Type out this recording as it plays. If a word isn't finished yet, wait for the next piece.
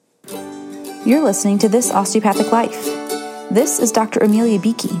You're listening to This Osteopathic Life. This is Dr. Amelia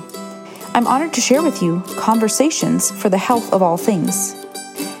Beakey. I'm honored to share with you conversations for the health of all things.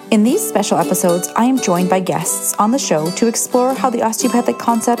 In these special episodes, I am joined by guests on the show to explore how the osteopathic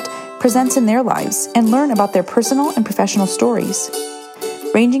concept presents in their lives and learn about their personal and professional stories.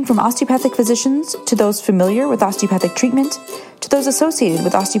 Ranging from osteopathic physicians to those familiar with osteopathic treatment to those associated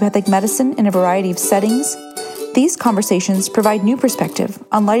with osteopathic medicine in a variety of settings, these conversations provide new perspective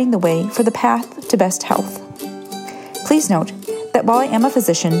on lighting the way for the path to best health. Please note that while I am a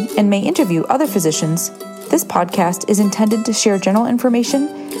physician and may interview other physicians, this podcast is intended to share general information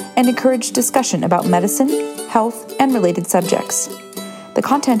and encourage discussion about medicine, health, and related subjects. The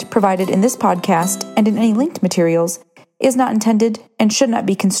content provided in this podcast and in any linked materials is not intended and should not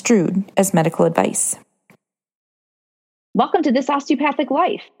be construed as medical advice. Welcome to This Osteopathic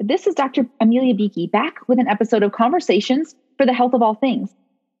Life. This is Dr. Amelia Beakey back with an episode of Conversations for the Health of All Things.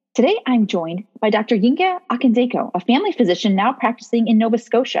 Today, I'm joined by Dr. Yinka Akindeko, a family physician now practicing in Nova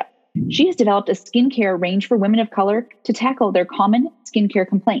Scotia. She has developed a skincare range for women of color to tackle their common skincare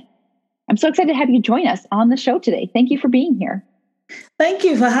complaint. I'm so excited to have you join us on the show today. Thank you for being here. Thank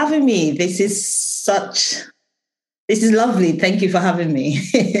you for having me. This is lovely. Thank you for having me.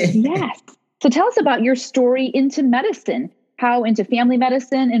 Yes. So tell us about your story into medicine, how into family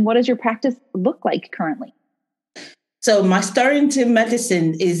medicine, and what does your practice look like currently? So my story into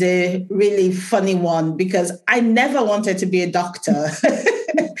medicine is a really funny one because I never wanted to be a doctor.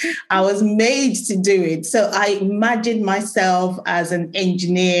 I was made to do it. So I imagined myself as an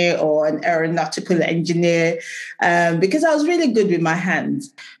engineer or an aeronautical engineer because I was really good with my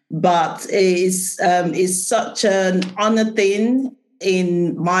hands. But it's such an honor thing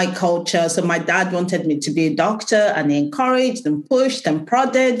in my culture. So my dad wanted me to be a doctor and he encouraged and pushed and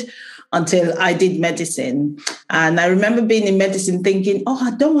prodded until I did medicine. And I remember being in medicine thinking,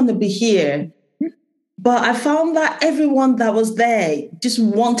 I don't want to be here. But I found that everyone that was there just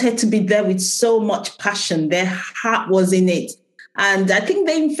wanted to be there with so much passion. Their heart was in it. And I think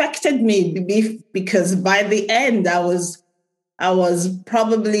they infected me because by the end, I've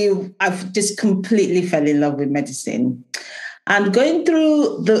just completely fell in love with medicine. And going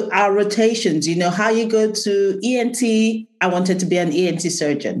through our rotations, you know, how you go to ENT, I wanted to be an ENT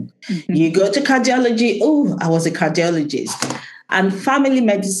surgeon. Mm-hmm. You go to cardiology, I was a cardiologist. And family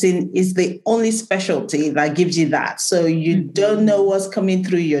medicine is the only specialty that gives you that. So you don't know what's coming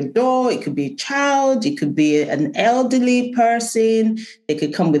through your door. It could be a child, it could be an elderly person, they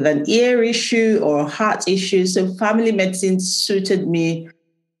could come with an ear issue or a heart issue. So family medicine suited me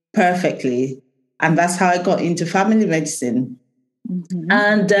perfectly. And that's how I got into family medicine. Mm-hmm.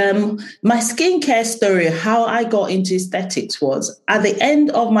 And my skincare story, how I got into aesthetics was at the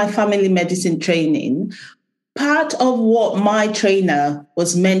end of my family medicine training, part of what my trainer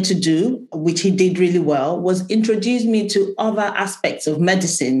was meant to do, which he did really well, was introduce me to other aspects of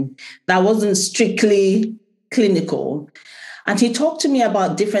medicine that wasn't strictly clinical. And he talked to me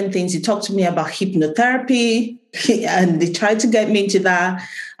about different things. He talked to me about hypnotherapy, and he tried to get me into that.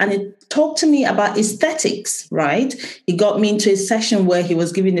 And he talked to me about aesthetics, right? He got me into a session where he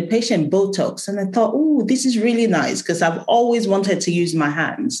was giving the patient Botox. And I thought, this is really nice because I've always wanted to use my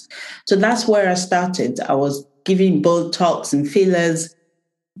hands. So that's where I started. I was giving Botox and fillers.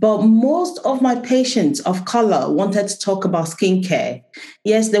 But most of my patients of color wanted to talk about skincare.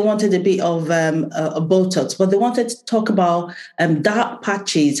 Yes, they wanted a bit of a Botox, but they wanted to talk about dark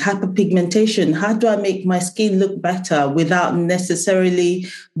patches, hyperpigmentation. How do I make my skin look better without necessarily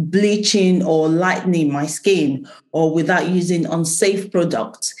bleaching or lightening my skin or without using unsafe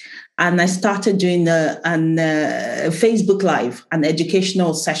products? And I started doing a Facebook Live, an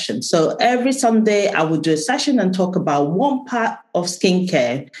educational session. So every Sunday, I would do a session and talk about one part of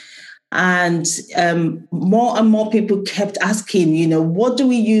skincare. And more and more people kept asking, what do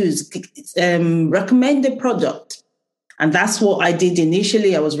we use? Recommend a product. And that's what I did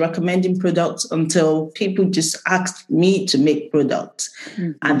initially. I was recommending products until people just asked me to make products.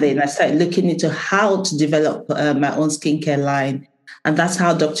 Mm-hmm. And then I started looking into how to develop my own skincare line. And that's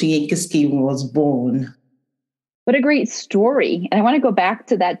how Dr. Yinka Scheme was born. What a great story. And I want to go back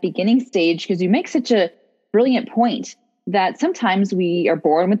to that beginning stage because you make such a brilliant point that sometimes we are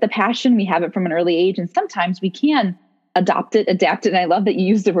born with the passion, we have it from an early age, and sometimes we can adapt it. And I love that you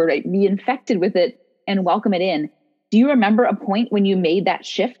used the word, right? Be infected with it and welcome it in. Do you remember a point when you made that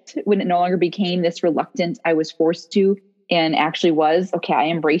shift, when it no longer became this reluctant, I was forced to, and actually was, okay, I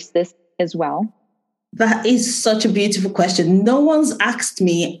embrace this as well? That is such a beautiful question. No one's asked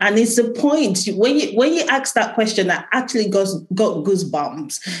me, and it's the point. When you ask that question, I actually got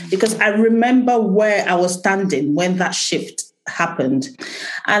goosebumps because I remember where I was standing when that shift happened.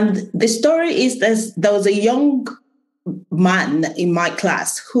 And the story is there was a young man in my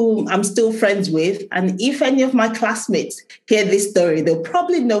class whom I'm still friends with. And if any of my classmates hear this story, they'll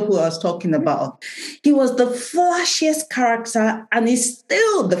probably know who I was talking about. He was the flashiest character, and he's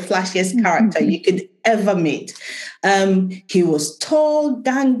still the flashiest character you could ever meet. He was tall,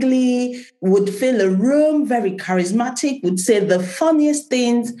 gangly, would fill a room, very charismatic, would say the funniest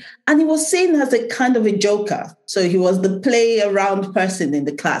things, and he was seen as a kind of a joker. So he was the play around person in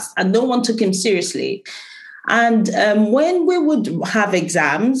the class, and no one took him seriously. And when we would have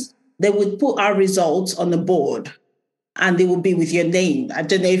exams, they would put our results on the board and they would be with your name. I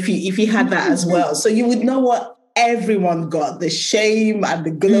don't know if you had that as well. So you would know what everyone got, the shame and the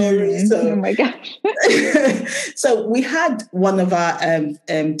glory. So, oh my gosh. So we had one of our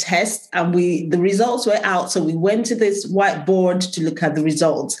tests and the results were out. So we went to this whiteboard to look at the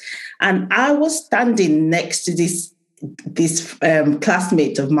results. And I was standing next to this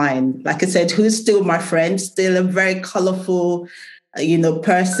classmate of mine, like I said, who's still my friend, still a very colorful,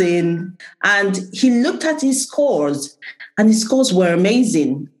 person. And he looked at his scores, and his scores were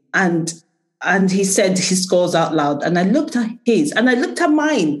amazing. And he said his scores out loud. And I looked at his, and I looked at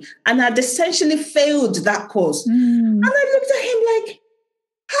mine, and I'd essentially failed that course. And I looked at him like,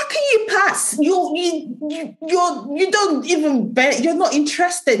 how can you pass? You don't even you're not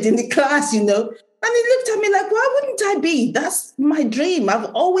interested in the class, And he looked at me like, why wouldn't I be? That's my dream. I've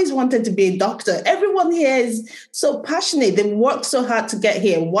always wanted to be a doctor. Everyone here is so passionate. They work so hard to get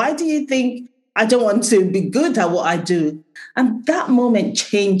here. Why do you think I don't want to be good at what I do? And that moment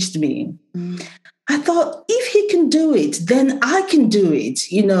changed me. I thought, if he can do it, then I can do it.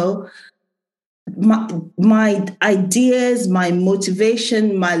 My ideas, my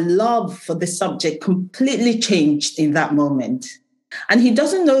motivation, my love for the subject completely changed in that moment. And he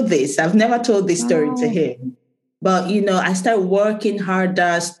doesn't know this. I've never told this story to him. But, I started working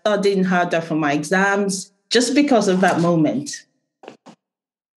harder, studying harder for my exams, just because of that moment.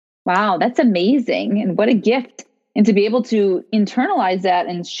 Wow, that's amazing. And what a gift. And to be able to internalize that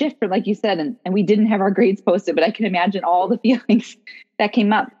and shift, like you said, and we didn't have our grades posted, but I can imagine all the feelings that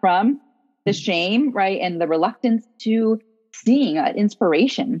came up from the shame, right? And the reluctance to seeing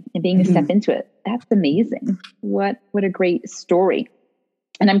inspiration and being a step into it. That's amazing. What a great story.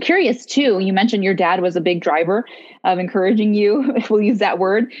 And I'm curious too, you mentioned your dad was a big driver of encouraging you, if we'll use that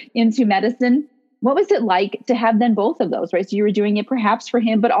word, into medicine. What was it like to have then both of those, right? So you were doing it perhaps for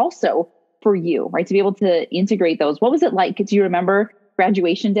him, but also for you, right? To be able to integrate those. What was it like? Do you remember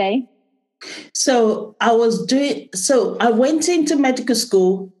graduation day? So I went into medical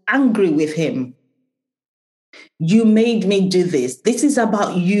school angry with him. You made me do this. This is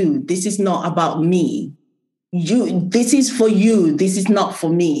about you. This is not about me. This is for you. This is not for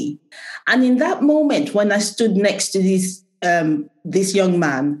me. And in that moment, when I stood next to this young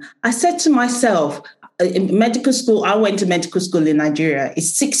man, I said to myself, in medical school, I went to medical school in Nigeria.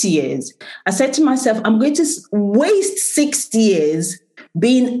 It's 6 years. I said to myself, I'm going to waste 6 years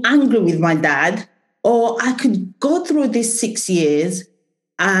being angry with my dad, or I could go through these 6 years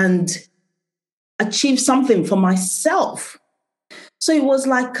and achieve something for myself. So it was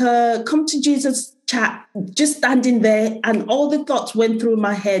like a come to Jesus chat, just standing there, and all the thoughts went through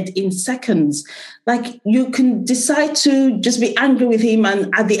my head in seconds. Like, you can decide to just be angry with him,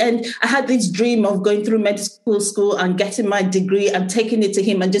 and at the end, I had this dream of going through medical school and getting my degree and taking it to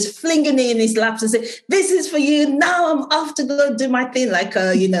him and just flinging it in his laps and say, "This is for you. Now I'm off to go do my thing," like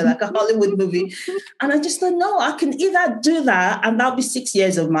a Hollywood movie. And I just thought, no, I can either do that, and that'll be 6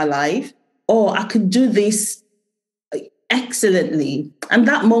 years of my life, or I could do this excellently. And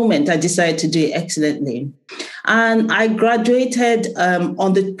that moment, I decided to do it excellently. And I graduated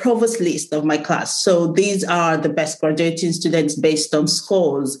on the provost list of my class. So these are the best graduating students based on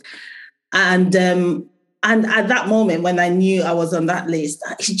scores. And at that moment, when I knew I was on that list,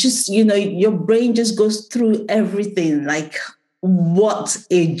 it's just, your brain just goes through everything. Like, what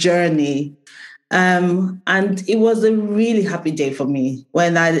a journey. And it was a really happy day for me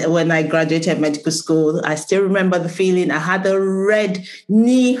when I graduated medical school. I still remember the feeling. I had a red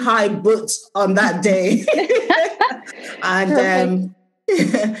knee-high boots on that day. And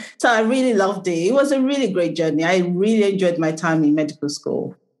so I really loved it. It was a really great journey. I really enjoyed my time in medical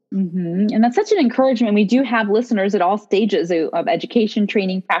school. Mm-hmm. And that's such an encouragement. We do have listeners at all stages of education,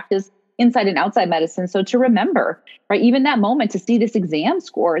 training, practice, inside and outside medicine. So to remember, right, even that moment to see this exam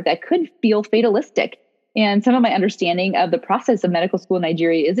score that could feel fatalistic. And some of my understanding of the process of medical school in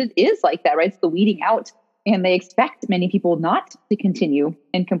Nigeria is it is like that, right? It's the weeding out, and they expect many people not to continue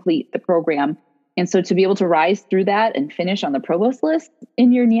and complete the program. And so to be able to rise through that and finish on the provost list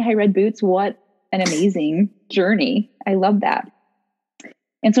in your knee-high red boots, what an amazing journey. I love that.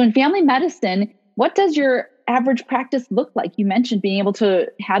 And so in family medicine, what does your average practice look like? You mentioned being able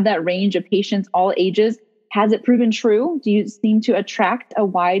to have that range of patients, all ages. Has it proven true? Do you seem to attract a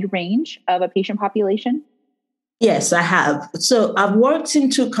wide range of a patient population? Yes, I have. So I've worked in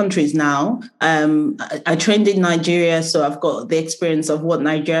 2 countries now. I trained in Nigeria, so I've got the experience of what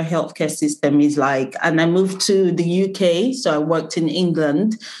Nigeria healthcare system is like. And I moved to the UK, so I worked in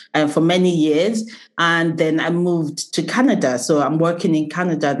England for many years. And then I moved to Canada, so I'm working in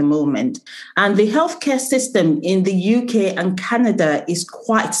Canada at the moment. And the healthcare system in the UK and Canada is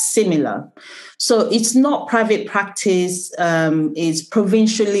quite similar. So it's not private practice, it's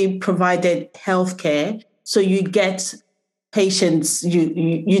provincially provided healthcare. So you get patients,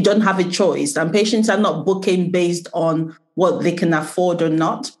 you don't have a choice. And patients are not booking based on what they can afford or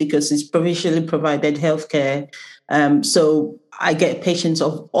not, because it's provincially provided healthcare. So I get patients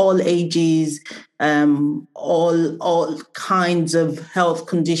of all ages, all kinds of health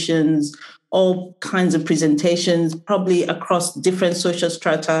conditions, all kinds of presentations, probably across different social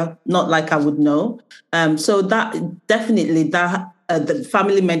strata, not like I would know. So that definitely the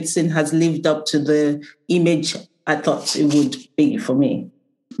family medicine has lived up to the image I thought it would be for me.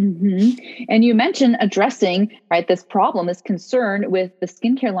 Mm-hmm. And you mentioned addressing, right, this problem, this concern with the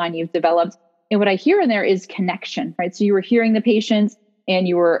skincare line you've developed. And what I hear in there is connection, right? So you were hearing the patients and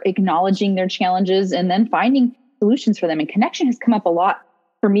you were acknowledging their challenges and then finding solutions for them. And connection has come up a lot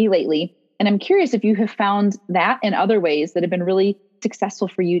for me lately. And I'm curious if you have found that in other ways that have been really successful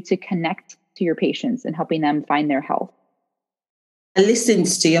for you to connect to your patients and helping them find their health. I listened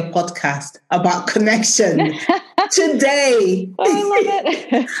to your podcast about connection today. Oh, I love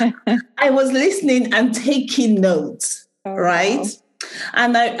it. I was listening and taking notes, right? Wow.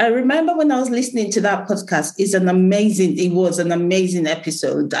 And I remember when I was listening to that podcast, it was an amazing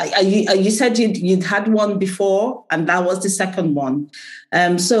episode. You said you'd had one before, and that was the second one.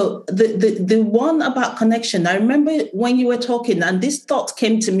 So the one about connection, I remember when you were talking, and this thought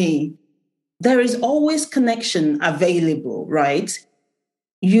came to me. There is always connection available, right?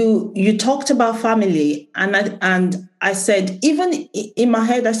 You talked about family, and I said, even in my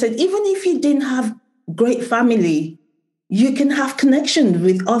head, I said, even if you didn't have great family, you can have connection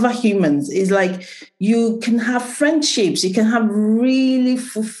with other humans. It's like you can have friendships. You can have really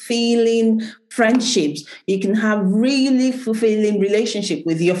fulfilling friendships. You can have really fulfilling relationship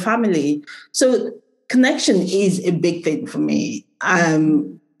with your family. So connection is a big thing for me.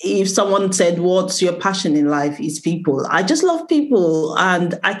 If someone said, what's your passion in life? Is people. I just love people.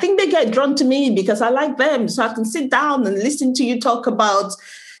 And I think they get drawn to me because I like them. So I can sit down and listen to you talk about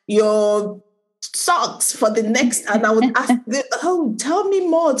your socks for the next, and I would ask them, oh, tell me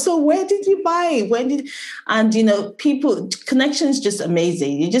more. So where did you buy? People, connection is just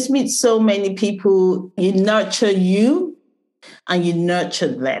amazing. You just meet so many people. You nurture you and you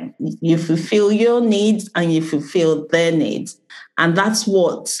nurture them. You fulfill your needs and you fulfill their needs. And that's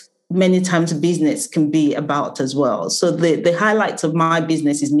what many times business can be about as well. So the highlights of my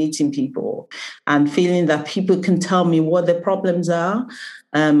business is meeting people and feeling that people can tell me what their problems are,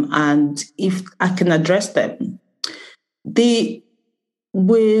 and if I can address them.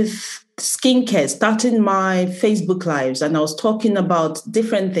 With skincare, starting my Facebook Lives, and I was talking about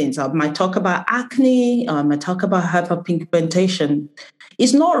different things. I might talk about acne, I might talk about hyperpigmentation.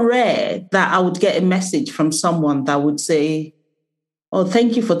 It's not rare that I would get a message from someone that would say, oh,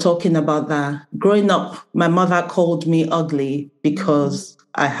 thank you for talking about that. Growing up, my mother called me ugly because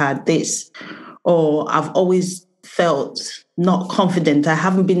I had this. Or I've always felt not confident. I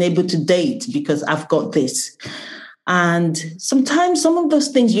haven't been able to date because I've got this. And sometimes some of those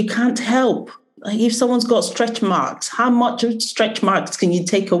things you can't help. Like if someone's got stretch marks, how much of stretch marks can you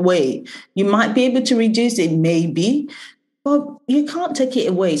take away? You might be able to reduce it, maybe, but you can't take it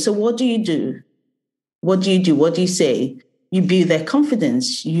away. So what do you do? What do you do? What do you say? You build their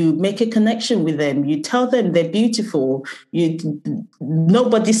confidence. You make a connection with them. You tell them they're beautiful.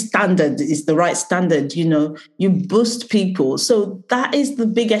 Nobody's standard is the right standard. You boost people. So that is the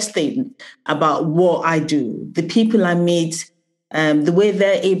biggest thing about what I do. The people I meet, the way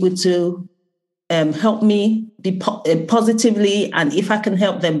they're able to help me be positively, and if I can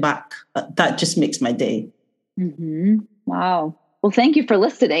help them back, that just makes my day. Mm-hmm. Wow. Well, thank you for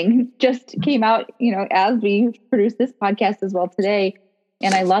listening. Just came out, as we produce this podcast as well today.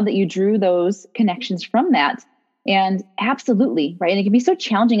 And I love that you drew those connections from that. And absolutely, right. And it can be so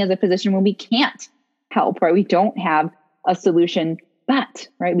challenging as a physician when we can't help, right? We don't have a solution, but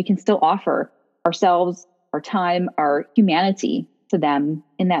right, we can still offer ourselves, our time, our humanity to them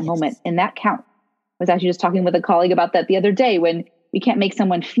in that moment. And that counts. I was actually just talking with a colleague about that the other day when we can't make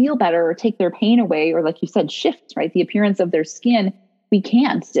someone feel better or take their pain away, or like you said, shift, right, the appearance of their skin, we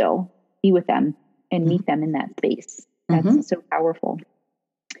can still be with them and meet them in that space. That's so powerful.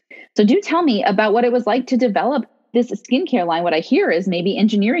 So do tell me about what it was like to develop this skincare line. What I hear is maybe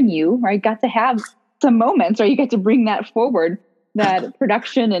engineering you, right, got to have some moments, or you get to bring that forward, that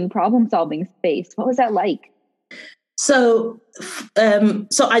production and problem solving space. What was that like? So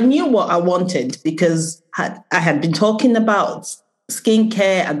I knew what I wanted because I had been talking about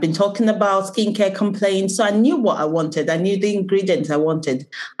skincare. I'd been talking about skincare complaints. So I knew what I wanted. I knew the ingredients I wanted.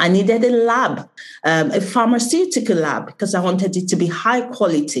 I needed a lab, a pharmaceutical lab, because I wanted it to be high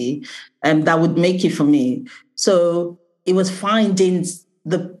quality that would make it for me. So it was finding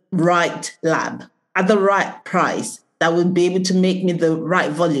the right lab at the right price that would be able to make me the right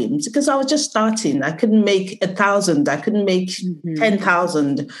volumes, because I was just starting. I couldn't make 1,000. I couldn't make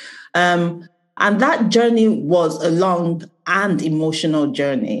 10,000. And that journey was a long and emotional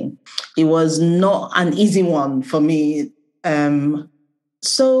journey. It was not an easy one for me. But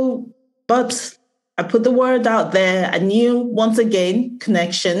I put the word out there. I knew, once again,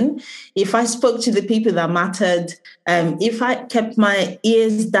 connection. If I spoke to the people that mattered, if I kept my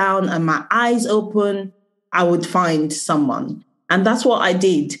ears down and my eyes open, I would find someone. And that's what I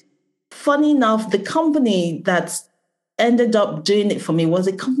did. Funny enough, the company that ended up doing it for me was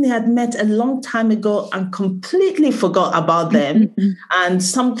a company I'd met a long time ago and completely forgot about them. And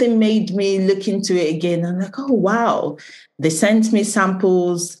something made me look into it again. I'm like, oh, wow. They sent me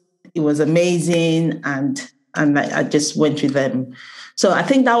samples. It was amazing. And I just went with them. So I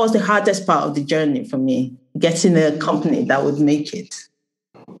think that was the hardest part of the journey for me, getting a company that would make it.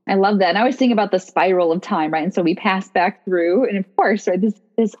 I love that. And I always think about the spiral of time, right? And so we passed back through, and of course, right,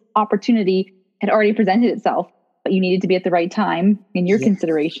 this opportunity had already presented itself, but you needed to be at the right time in your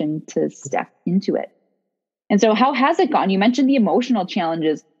consideration to step into it. And so how has it gone? You mentioned the emotional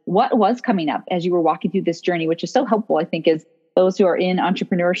challenges. What was coming up as you were walking through this journey, which is so helpful, I think, as those who are in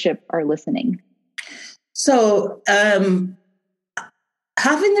entrepreneurship are listening? So having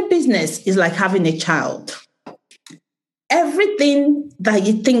a business is like having a child. Everything that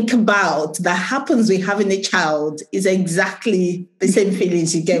you think about that happens with having a child is exactly the same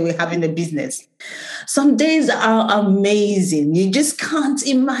feelings you get with having a business. Some days are amazing. You just can't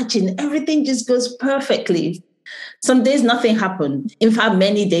imagine. Everything just goes perfectly. Some days nothing happened. In fact,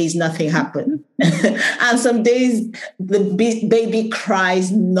 many days nothing happened. And some days the baby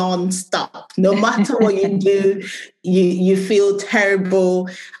cries nonstop. No matter what you do, you feel terrible.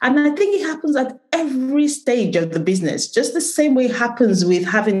 And I think it happens at every stage of the business, just the same way it happens with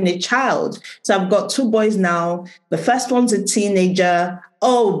having a child. So I've got 2 boys now. The first one's a teenager.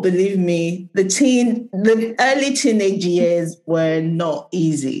 Oh, believe me, the early teenage years were not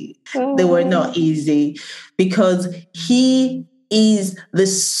easy. They were not easy because he is the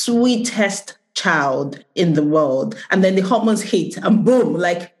sweetest child in the world. And then the hormones hit and boom,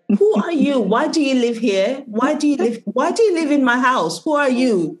 like, who are you? Why do you live here? Why do you live in my house? Who are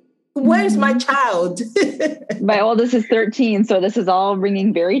you? Where's my child? My oldest is 13, so this is all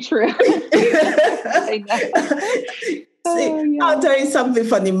ringing very true. I know. I'll tell you something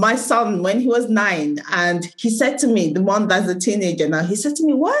funny. My son, when he was 9, and he said to me, the one that's a teenager now, he said to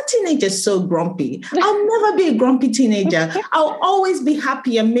me, why are teenagers so grumpy? I'll never be a grumpy teenager. I'll always be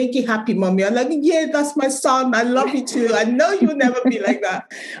happy and make you happy, mommy. I'm like, yeah, that's my son. I love you too. I know you'll never be like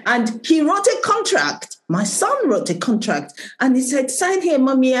that. And he wrote a contract. My son wrote a contract and he said, sign here,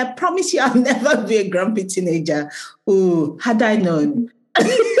 mommy. I promise you I'll never be a grumpy teenager. Ooh, had I known.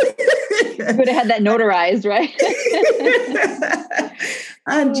 You would have had that notarized, right?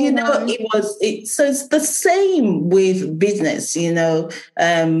 And, so it's the same with business,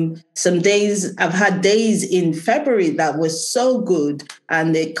 some days I've had days in February that was so good.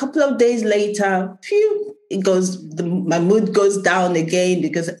 And a couple of days later, my mood goes down again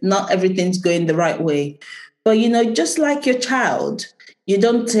because not everything's going the right way. But, just like your child, you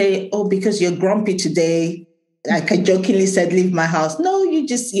don't say, oh, because you're grumpy today, like I jokingly said, leave my house. No, you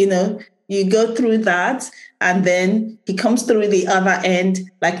just, you go through that and then he comes through the other end.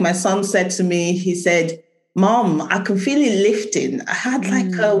 Like my son said to me, he said, Mom, I can feel it lifting. I had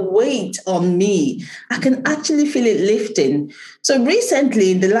like a weight on me. I can actually feel it lifting. So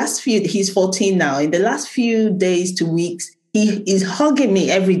recently, he's 14 now, in the last few days to weeks, he is hugging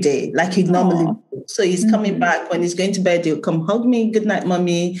me every day like he normally do. So he's coming back. When he's going to bed, he'll come hug me. Good night,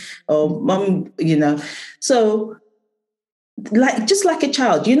 mommy. Or mom, So just like a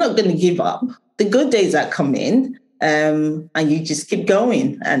child, you're not going to give up. The good days are coming, and you just keep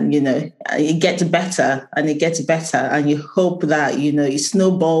going, and it gets better and it gets better, and you hope that it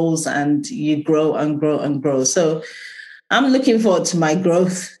snowballs and you grow and grow and grow. So I'm looking forward to my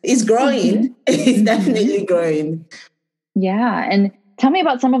growth. It's growing. It's definitely growing. Yeah. And tell me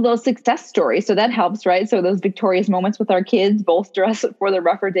about some of those success stories. So that helps, right? So those victorious moments with our kids bolster us for the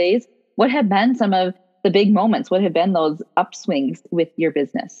rougher days. What have been some of the big moments? What have been those upswings with your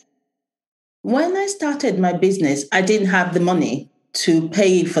business? When I started my business, I didn't have the money to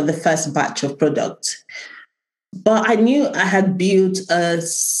pay for the first batch of products. But I knew I had built a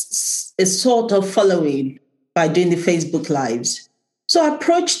sort of following by doing the Facebook Lives. So I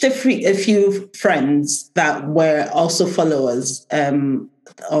approached a few friends that were also followers on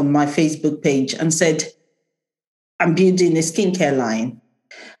my Facebook page and said, I'm building a skincare line.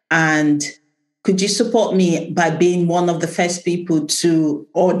 And could you support me by being one of the first people to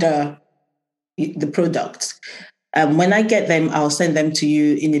order the products? When I get them, I'll send them to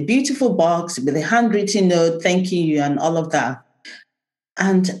you in a beautiful box with a handwritten note, thanking you and all of that.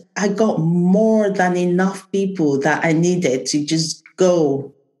 And I got more than enough people that I needed to just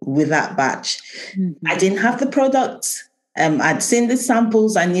go with that batch. Mm-hmm. I didn't have the products. I'd seen the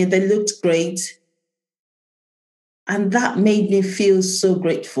samples. I knew they looked great. And that made me feel so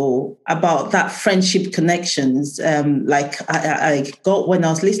grateful about that friendship connections. Like I got when I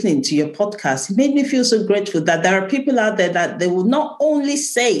was listening to your podcast, it made me feel so grateful that there are people out there that they will not only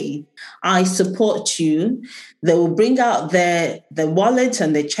say, I support you, they will bring out their wallet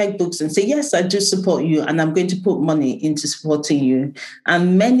and their checkbooks and say, yes, I do support you. And I'm going to put money into supporting you.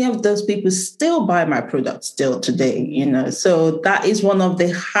 And many of those people still buy my products still today, So that is one of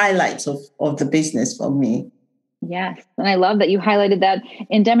the highlights of the business for me. Yes. And I love that you highlighted that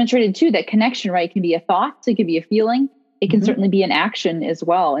and demonstrated too, that connection, right? It can be a thought, it can be a feeling, it can certainly be an action as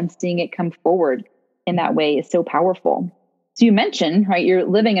well. And seeing it come forward in that way is so powerful. So you mentioned, right, you're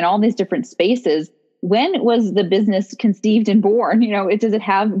living in all these different spaces. When was the business conceived and born? Does it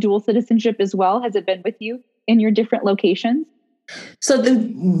have dual citizenship as well? Has it been with you in your different locations? So the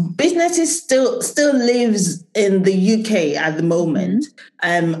business is still lives in the UK at the moment.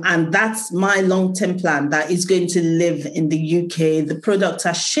 Mm-hmm. And that's my long-term plan, that is going to live in the UK. The products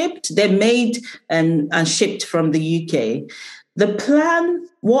are shipped, they're made and shipped from the UK. The plan,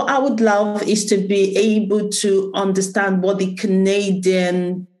 what I would love is to be able to understand what the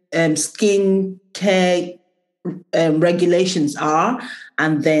Canadian skin care regulations are,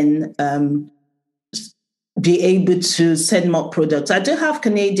 and then be able to send more products. I do have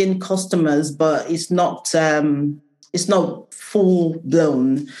Canadian customers, but it's not full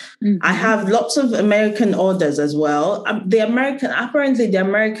blown. Mm-hmm. I have lots of American orders as well. The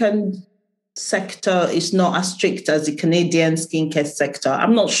American sector is not as strict as the Canadian skincare sector.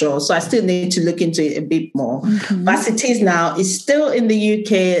 I'm not sure, so I still need to look into it a bit more. Mm-hmm. But as it is now, it's still in the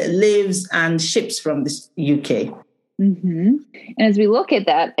UK, lives and ships from the UK. Mm-hmm. And as we look at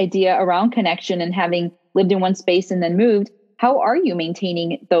that idea around connection and having lived in one space and then moved, how are you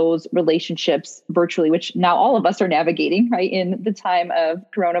maintaining those relationships virtually, which now all of us are navigating, right, in the time of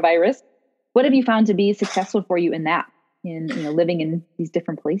coronavirus? What have you found to be successful for you in that, living in these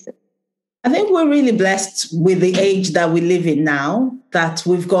different places? I think we're really blessed with the age that we live in now, that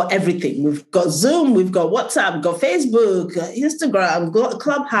we've got everything. We've got Zoom, we've got WhatsApp, we've got Facebook, Instagram, we've got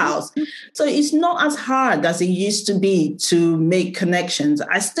Clubhouse. So it's not as hard as it used to be to make connections.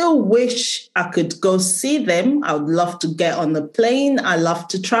 I still wish I could go see them. I would love to get on the plane. I love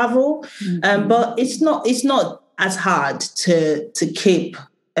to travel, but it's not as hard to keep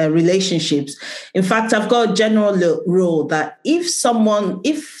relationships. In fact, I've got a general rule that if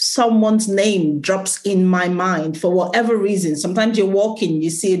someone's name drops in my mind for whatever reason, sometimes you're walking, you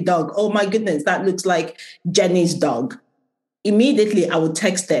see a dog, oh my goodness, that looks like Jenny's dog. Immediately, I would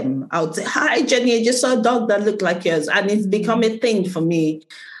text them. I would say, hi, Jenny, I just saw a dog that looked like yours. And it's become a thing for me.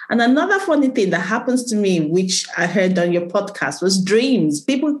 And another funny thing that happens to me, which I heard on your podcast, was dreams.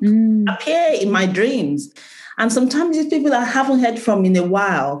 People appear in my dreams. And sometimes these people I haven't heard from in a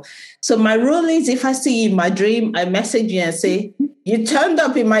while. So my rule is, if I see you in my dream, I message you and say, you turned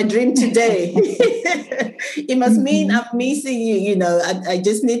up in my dream today. It must mean I'm missing you, I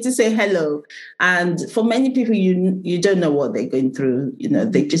just need to say hello. And for many people, you don't know what they're going through.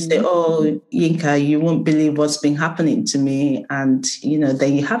 They just say, oh, Yinka, you won't believe what's been happening to me. And,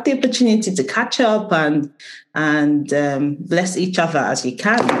 then you have the opportunity to catch up and bless each other as you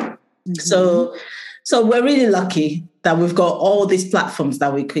can. Mm-hmm. So we're really lucky that we've got all these platforms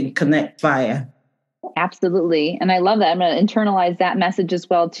that we can connect via. Absolutely. And I love that. I'm going to internalize that message as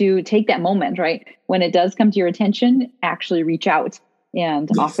well, to take that moment, right? When it does come to your attention, actually reach out and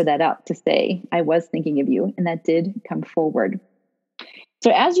offer that up to say, I was thinking of you. And that did come forward.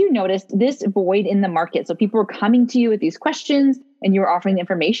 So as you noticed this void in the market, so people were coming to you with these questions, and you were offering the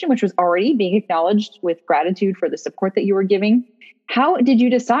information, which was already being acknowledged with gratitude for the support that you were giving. How did you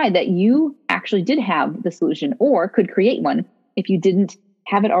decide that you actually did have the solution or could create one if you didn't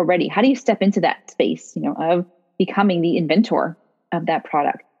have it already? How do you step into that space, of becoming the inventor of that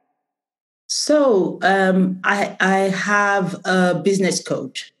product? So I have a business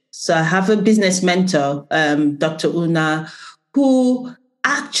coach. So I have a business mentor, Dr. Una, who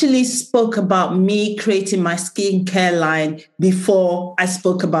actually spoke about me creating my skincare line before I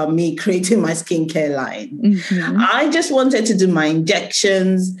spoke about me creating my skincare line. Mm-hmm. I just wanted to do my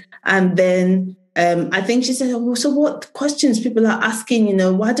injections. And then I think she said, oh, so what questions people are asking,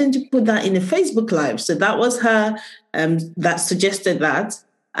 why don't you put that in a Facebook Live? So that was her that suggested that.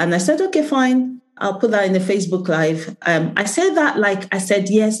 And I said, okay, fine. I'll put that in the Facebook Live. I said that like I said,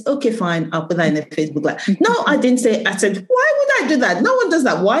 yes, okay, fine. I'll put that in the Facebook Live. No, I didn't say, I said, why would I do that? No one does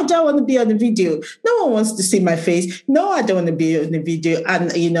that. Why do I want to be on the video? No one wants to see my face. No, I don't want to be on the video.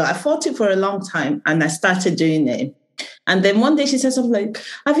 And, I fought it for a long time and I started doing it. And then one day she said something like,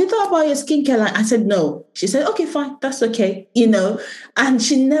 have you thought about your skincare line? I said, no. She said, okay, fine. That's okay. And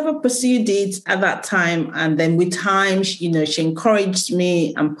she never pursued it at that time. And then with time, she encouraged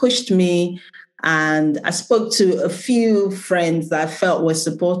me and pushed me. And I spoke to a few friends that I felt were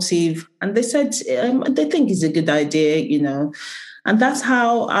supportive. And they said, they think it's a good idea, And that's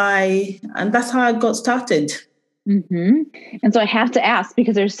how I got started. Mm-hmm. And so I have to ask,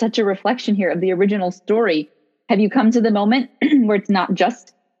 because there's such a reflection here of the original story. Have you come to the moment where it's not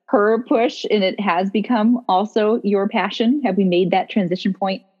just her push and it has become also your passion? Have we made that transition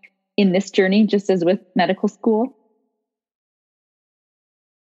point in this journey, just as with medical school?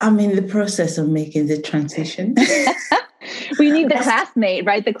 I'm in the process of making the transition. We need the classmate,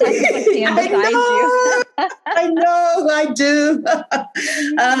 right? The classmate will stand beside you. I know, I do.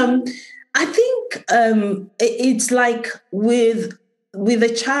 I think it's like with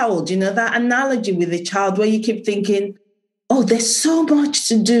a child, that analogy with a child where you keep thinking, oh, there's so much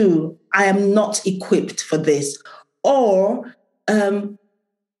to do. I am not equipped for this. Or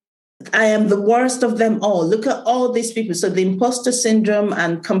I am the worst of them all. Look at all these people. So the imposter syndrome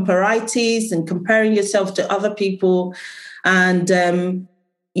and comparities and comparing yourself to other people. And,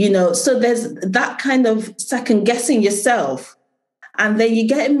 so there's that kind of second guessing yourself. And then you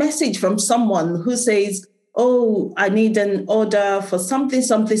get a message from someone who says, oh, I need an order for something,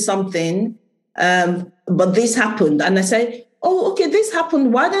 but this happened. And I say, oh, okay, this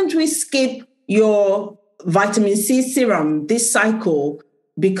happened. Why don't we skip your vitamin C serum this cycle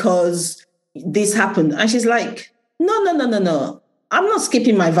because this happened? And she's like, no. I'm not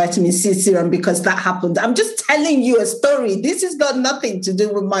skipping my vitamin C serum because that happened. I'm just telling you a story. This has got nothing to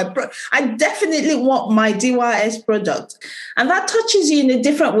do with I definitely want my DYS product. And that touches you in a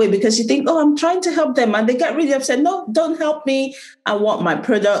different way because you think, oh, I'm trying to help them. And they get really upset. No, don't help me. I want my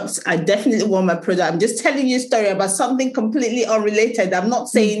products. I definitely want my product. I'm just telling you a story about something completely unrelated. I'm not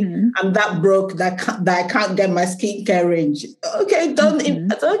saying I'm that broke that I can't get my skincare range. Okay,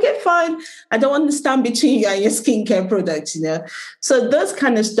 okay, fine. I don't want to stand between you and your skincare products, So those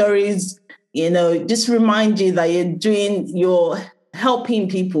kind of stories, just remind you that you're helping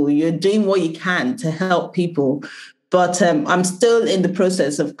people. You're doing what you can to help people. But I'm still in the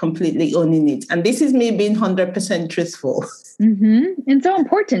process of completely owning it. And this is me being 100% truthful. Mm-hmm. And so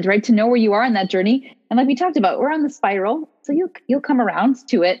important, right? To know where you are in that journey. And like we talked about, we're on the spiral. So you'll come around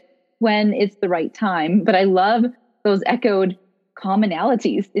to it when it's the right time. But I love those echoed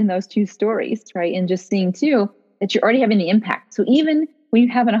commonalities in those two stories, right? And just seeing too, that you're already having the impact. So even when you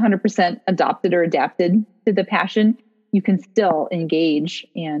haven't 100% adopted or adapted to the passion, you can still engage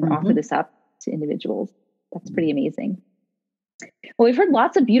and offer this up to individuals. That's pretty amazing. Well, we've heard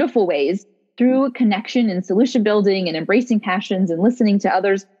lots of beautiful ways through connection and solution building and embracing passions and listening to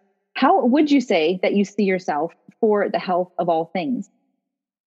others. How would you say that you see yourself for the health of all things?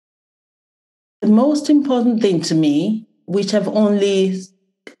 The most important thing to me, which I've only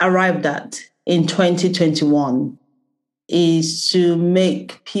arrived at in 2021, is to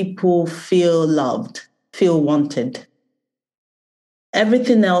make people feel loved, feel wanted.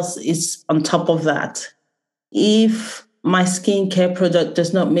 Everything else is on top of that. If my skincare product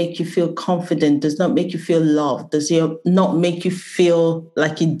does not make you feel confident, does not make you feel loved, does not make you feel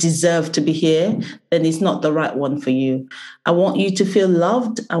like you deserve to be here, then it's not the right one for you. I want you to feel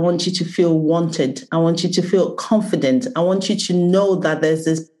loved. I want you to feel wanted. I want you to feel confident. I want you to know that there's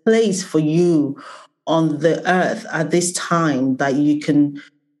this place for you on the earth at this time that you can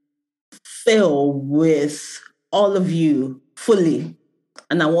fill with all of you fully.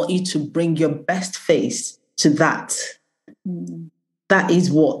 And I want you to bring your best face to that. That is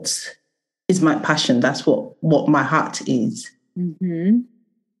what is my passion. That's what my heart is. Mm-hmm.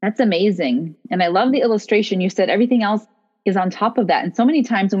 That's amazing. And I love the illustration. You said everything else is on top of that. And so many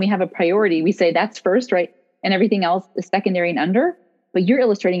times when we have a priority, we say that's first, right? And everything else is secondary and under. But you're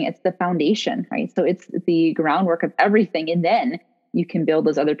illustrating it's the foundation, right? So it's the groundwork of everything. And then you can build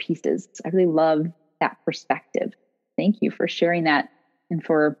those other pieces. I really love that perspective. Thank you for sharing that and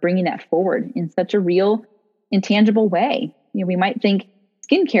for bringing that forward in such a real, intangible way. We might think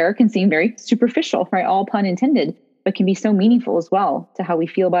skincare can seem very superficial, right? All pun intended, but can be so meaningful as well to how we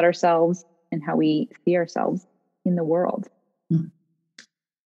feel about ourselves and how we see ourselves in the world.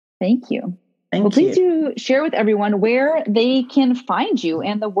 Thank you. Please do share with everyone where they can find you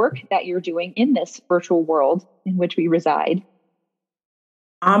and the work that you're doing in this virtual world in which we reside.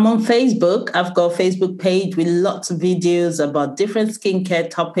 I'm on Facebook. I've got a Facebook page with lots of videos about different skincare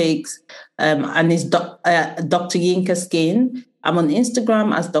topics, and it's Dr. Yinka Skin. I'm on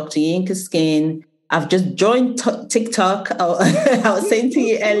Instagram as Dr. Yinka Skin. I've just joined TikTok. I was saying to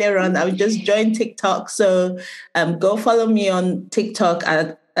you earlier on, I've just joined TikTok. So go follow me on TikTok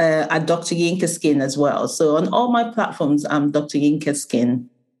at Dr. Yinka Skin as well. So on all my platforms, I'm Dr. Yinka Skin.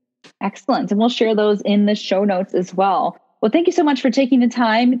 Excellent. And we'll share those in the show notes as well. Well, thank you so much for taking the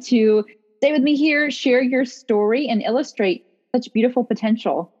time to stay with me here, share your story, and illustrate such beautiful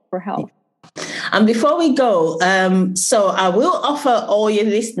potential for health. And before we go, so I will offer all your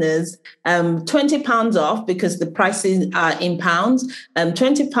listeners £20 off because the prices are in pounds.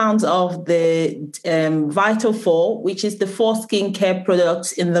 £20 off the Vital 4, which is the 4 skincare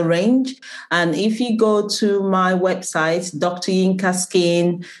products in the range. And if you go to my website, Dr. Yinka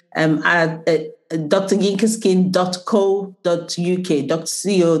Skin, at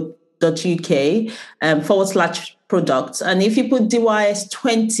dryinkaskin.co.uk, /products. And if you put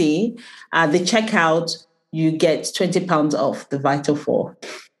DYS20 at the checkout, you get £20 off the Vital 4.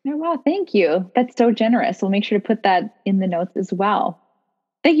 Oh, wow. Thank you. That's so generous. We'll make sure to put that in the notes as well.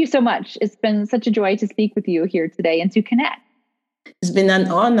 Thank you so much. It's been such a joy to speak with you here today and to connect. It's been an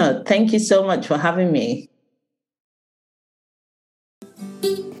honor. Thank you so much for having me.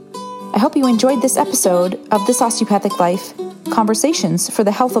 I hope you enjoyed this episode of This Osteopathic Life, Conversations for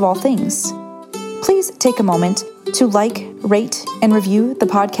the Health of All Things. Please take a moment to like, rate, and review the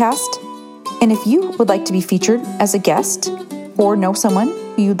podcast. And if you would like to be featured as a guest or know someone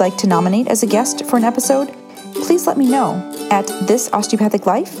who you'd like to nominate as a guest for an episode, please let me know at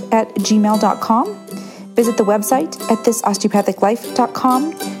thisosteopathiclife@gmail.com. Visit the website at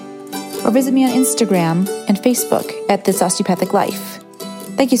thisosteopathiclife.com or visit me on Instagram and Facebook at This Osteopathic Life.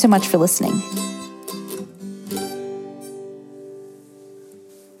 Thank you so much for listening.